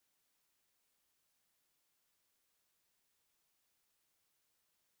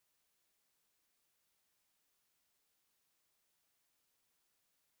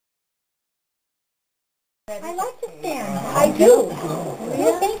I like to stand. I do.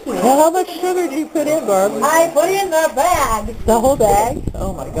 Yeah, thank you. Well, how much sugar do you put in, Barb? I put in the bag. The whole bag?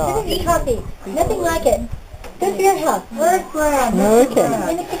 Oh my God. This is coffee. Nothing like it. Good for your health. Where's Brad?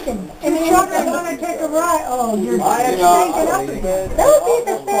 Okay. In the kitchen. And the children want to take a ride. Oh, you're shaking up again. That would be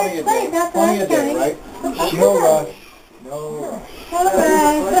the third place. That's what I'm counting. No rush. No. Hello,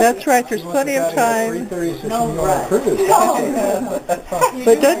 Brad. That's right, there's plenty of time. 3:36 no rush.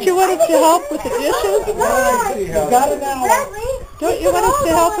 But don't you want us to help with the dishes? You got it now. Bradley. Don't you want us to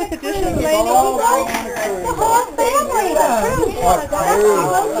help with the dishes, lady? The whole family.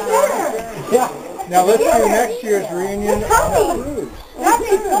 Yeah. Now let's do next year's reunion cruise. That'd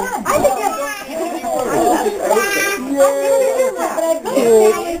be fun. I think that's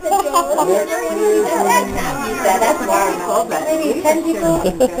maybe 10 people.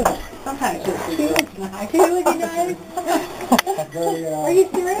 Sometimes it's Two would be nice. Are you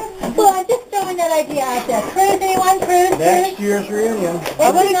serious? Well, I'm just throwing that idea out there. Cruise, anyone? Cruise? Next year's reunion.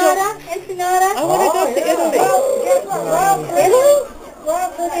 Ensenada? Ensenada? I want to go to Italy. Italy?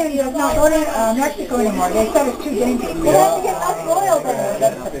 not going to Mexico anymore. They said it's too dangerous. We'll have to get us oil there.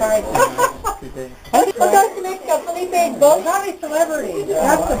 That's the party. We'll go to Mexico. Felipe's boat. Not a celebrity.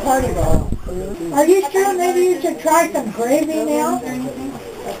 That's the party boat. Are you sure maybe you should try some gravy now?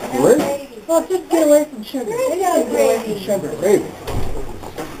 Gravy? Well, just get away from sugar. Yeah, gravy. Sugar. Gravy.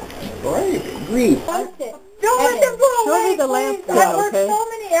 Gravy. Grease. Don't let them go away. Show me the lamp, I worked okay? so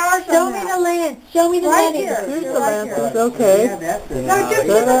many hours Show on me that. the lance. Show me the Right lance. here. Here's the Right lamp, here. okay. No, just get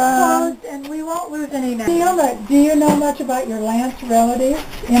it closed and we won't lose any now. Do you know much about your Lance relatives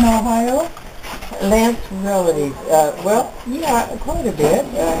in Ohio? Lance relatives, well, yeah, quite a bit.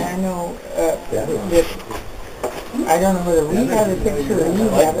 I know that, I don't know whether we have a picture or you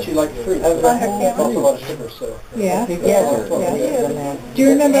have it. She liked fruit. Of the whole That's a lot of sugar, so. Yeah. together. Yeah. Do you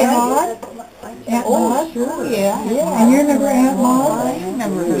remember Maud? Aunt Maud? Sure, yeah. And you remember Aunt Maud? I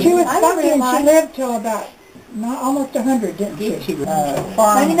remember her. She was funky and she lived till about almost 100, didn't she? She was a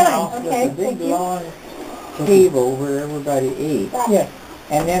farmhouse with Okay, a big thank you. long table where everybody ate. Yes.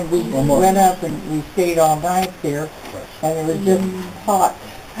 And then we went up and we stayed all night there, and it was just hot.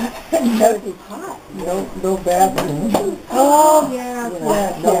 No bathroom. Oh, yeah. You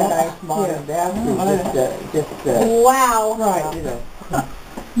know, no nice modern bathroom. Wow. Right. You know.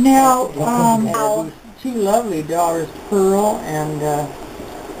 Now, And these two lovely daughters, Pearl and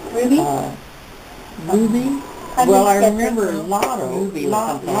Ruby? Ruby. I'm Well, I gonna remember sketch her. Lotto. Ruby was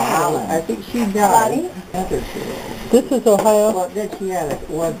Lotto. something Allen. I think she died. Lottie? Another This is Ohio. Well, then she had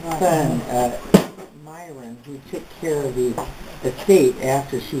one son, Myron, who took care of the estate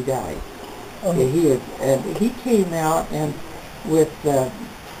after she died. Oh. He came out and with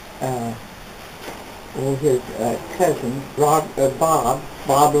his cousin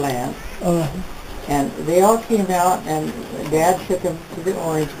Bob Lance, and they all came out, and Dad took them to the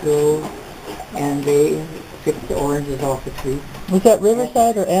orange grove, and they picked the oranges off the tree. Was that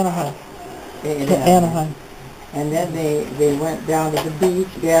Riverside or Anaheim? in Anaheim. And then they went down to the beach.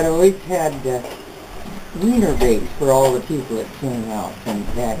 Dad always had wiener bakes for all the people that came out from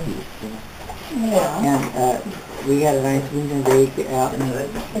back east. You know? yeah. And we had a nice wiener bake out in the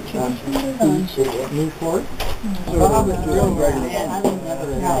beach at Newport. Bob was real great. I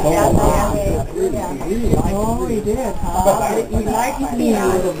remember Yeah. Oh, he did, huh? He liked me a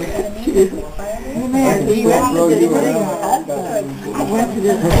little bit too. Man, And he went to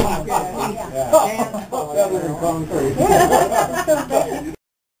this Yeah.